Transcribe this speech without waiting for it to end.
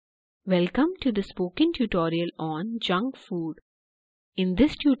Welcome to the spoken tutorial on junk food. In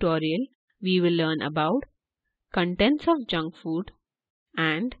this tutorial, we will learn about contents of junk food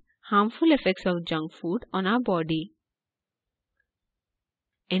and harmful effects of junk food on our body.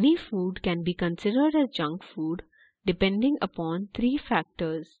 Any food can be considered as junk food depending upon three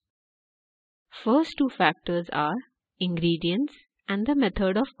factors. First two factors are ingredients and the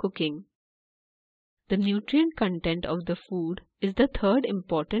method of cooking. The nutrient content of the food is the third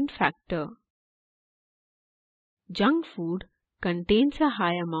important factor. Junk food contains a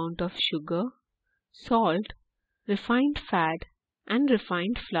high amount of sugar, salt, refined fat, and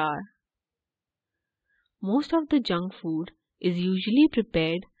refined flour. Most of the junk food is usually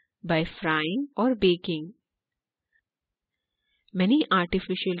prepared by frying or baking. Many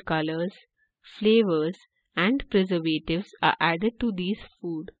artificial colors, flavors, and preservatives are added to these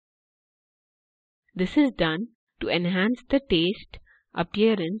food. This is done to enhance the taste,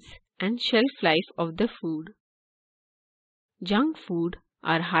 appearance, and shelf life of the food. Junk food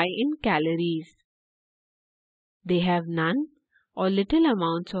are high in calories. They have none or little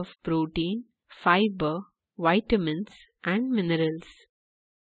amounts of protein, fiber, vitamins, and minerals.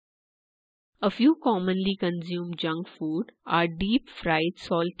 A few commonly consumed junk food are deep-fried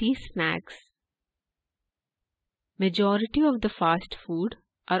salty snacks. Majority of the fast food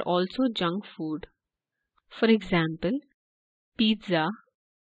are also junk food. For example, pizza,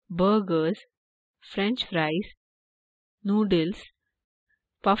 burgers, French fries, noodles,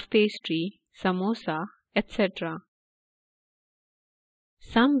 puff pastry, samosa, etc.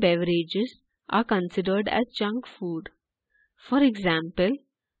 Some beverages are considered as junk food. For example,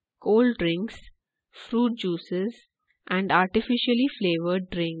 cold drinks, fruit juices, and artificially flavored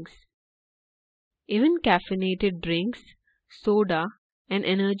drinks. Even caffeinated drinks, soda, and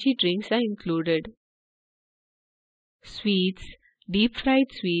energy drinks are included. Sweets, deep-fried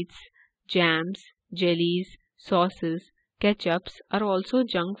sweets, jams, jellies, sauces, ketchups are also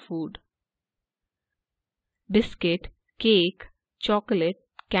junk food. Biscuit, cake, chocolate,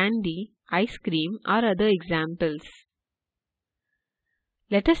 candy, ice cream are other examples.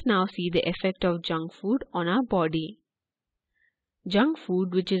 Let us now see the effect of junk food on our body. Junk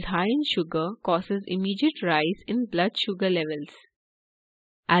food which is high in sugar causes immediate rise in blood sugar levels.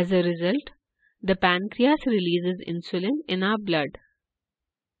 As a result, the pancreas releases insulin in our blood.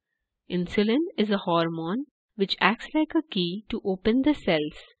 Insulin is a hormone which acts like a key to open the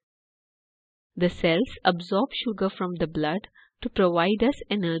cells. The cells absorb sugar from the blood to provide us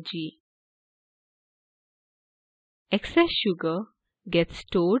energy. Excess sugar gets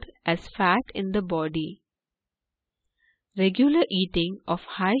stored as fat in the body. Regular eating of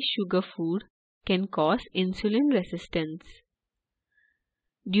high sugar food can cause insulin resistance.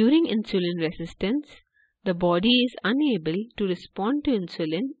 During insulin resistance, the body is unable to respond to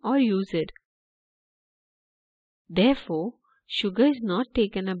insulin or use it. Therefore, sugar is not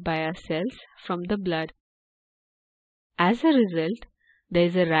taken up by our cells from the blood. As a result, there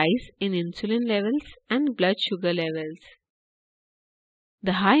is a rise in insulin levels and blood sugar levels.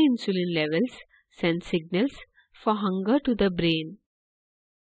 The high insulin levels send signals for hunger to the brain.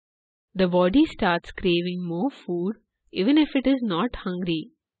 The body starts craving more food even if it is not hungry.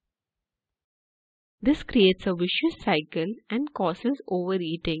 This creates a vicious cycle and causes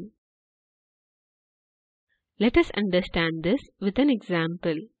overeating. Let us understand this with an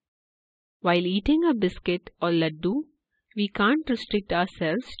example. While eating a biscuit or laddu, we can't restrict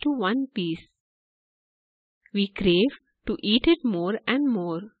ourselves to one piece. We crave to eat it more and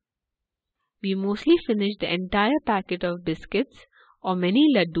more. We mostly finish the entire packet of biscuits or many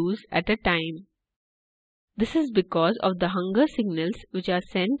laddus at a time. This is because of the hunger signals which are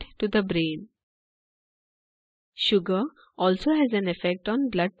sent to the brain. Sugar also has an effect on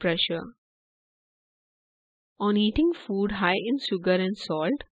blood pressure. On eating food high in sugar and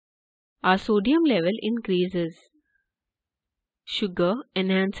salt, our sodium level increases. Sugar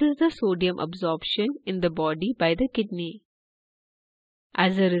enhances the sodium absorption in the body by the kidney.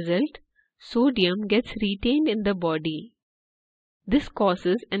 As a result, sodium gets retained in the body. This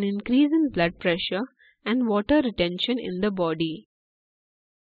causes an increase in blood pressure and water retention in the body.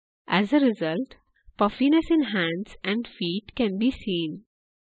 As a result, puffiness in hands and feet can be seen.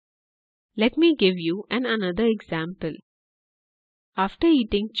 Let me give you another example. After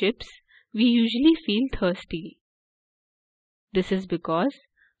eating chips, we usually feel thirsty. This is because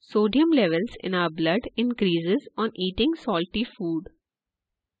sodium levels in our blood increases on eating salty food.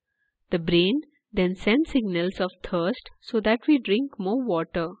 The brain then sends signals of thirst so that we drink more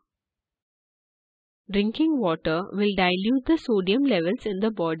water. Drinking water will dilute the sodium levels in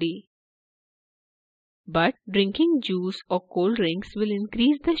the body. but drinking juice or cold drinks will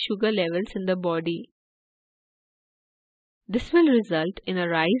increase the sugar levels in the body. This will result in a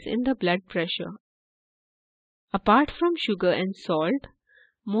rise in the blood pressure. Apart from sugar and salt,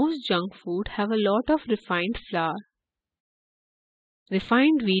 most junk food have a lot of refined flour.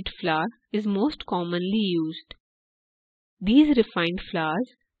 Refined wheat flour is most commonly used. These refined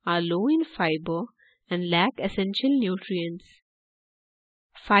flours are low in fiber and lack essential nutrients.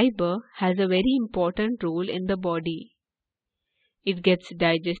 Fiber has a very important role in the body. It gets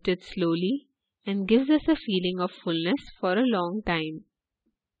digested slowly and gives us a feeling of fullness for a long time.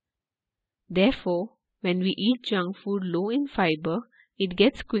 Therefore, when we eat junk food low in fiber, it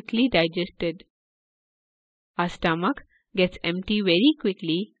gets quickly digested. Our stomach gets empty very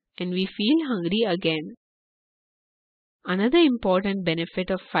quickly and we feel hungry again. Another important benefit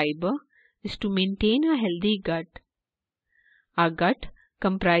of fiber is to maintain a healthy gut. Our gut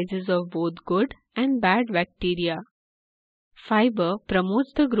comprises of both good and bad bacteria. Fiber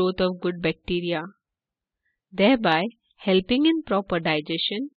promotes the growth of good bacteria, thereby helping in proper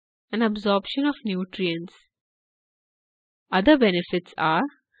digestion and absorption of nutrients. Other benefits are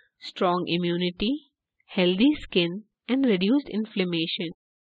strong immunity, healthy skin, and reduced inflammation.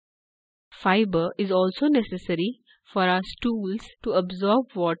 Fiber is also necessary for our stools to absorb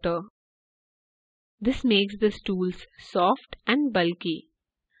water. This makes the stools soft and bulky.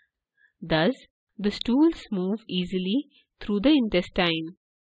 Thus, the stools move easily through the intestine.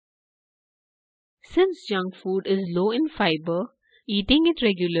 Since junk food is low in fiber, eating it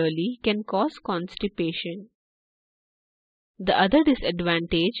regularly can cause constipation. The other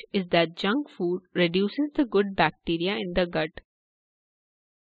disadvantage is that junk food reduces the good bacteria in the gut.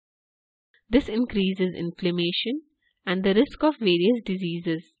 This increases inflammation and the risk of various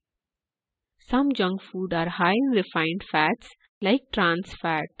diseases. Some junk food are high in refined fats like trans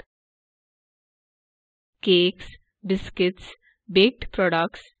fat. Cakes, biscuits, baked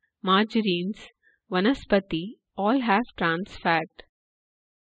products, margarines, vanaspati all have trans fat.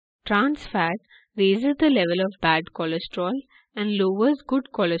 Trans fat raises the level of bad cholesterol and lowers good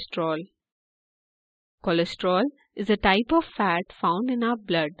cholesterol. Cholesterol is a type of fat found in our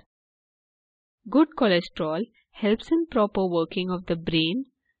blood. Good cholesterol helps in proper working of the brain,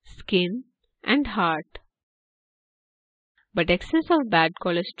 skin, and heart. But excess of bad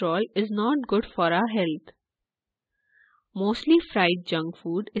cholesterol is not good for our health. Mostly fried junk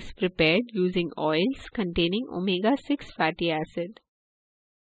food is prepared using oils containing omega-6 fatty acid.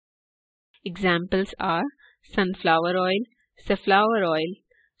 Examples are sunflower oil, safflower oil,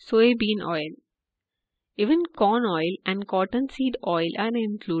 soybean oil. Even corn oil and cottonseed oil are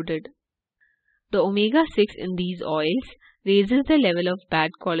included. The omega-6 in these oils raises the level of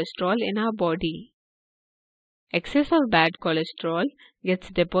bad cholesterol in our body. Excess of bad cholesterol gets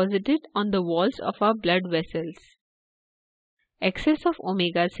deposited on the walls of our blood vessels. Excess of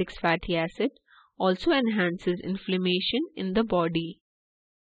omega-6 fatty acid also enhances inflammation in the body.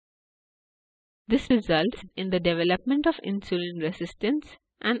 This results in the development of insulin resistance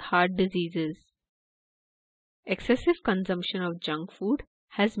and heart diseases. Excessive consumption of junk food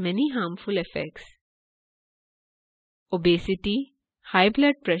has many harmful effects. Obesity, high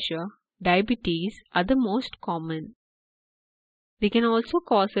blood pressure, diabetes are the most common. They can also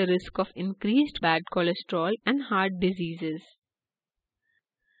cause a risk of increased bad cholesterol and heart diseases.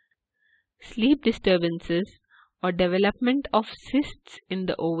 Sleep disturbances or development of cysts in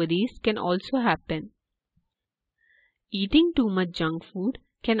the ovaries can also happen. Eating too much junk food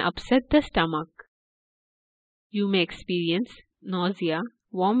can upset the stomach. You may experience nausea,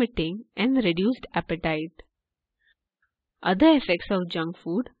 vomiting, and reduced appetite. Other effects of junk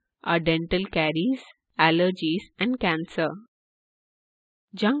food are dental caries, allergies, and cancer.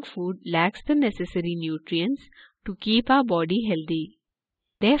 Junk food lacks the necessary nutrients to keep our body healthy.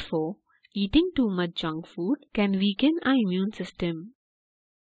 Therefore, eating too much junk food can weaken our immune system,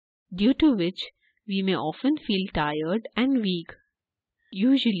 due to which we may often feel tired and weak.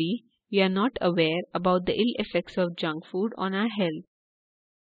 Usually, we are not aware about the ill effects of junk food on our health.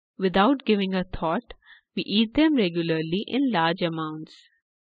 Without giving a thought, we eat them regularly in large amounts.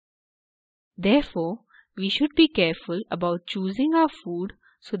 Therefore, we should be careful about choosing our food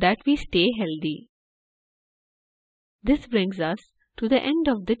so that we stay healthy. This brings us to the end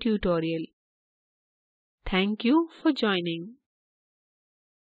of the tutorial. Thank you for joining.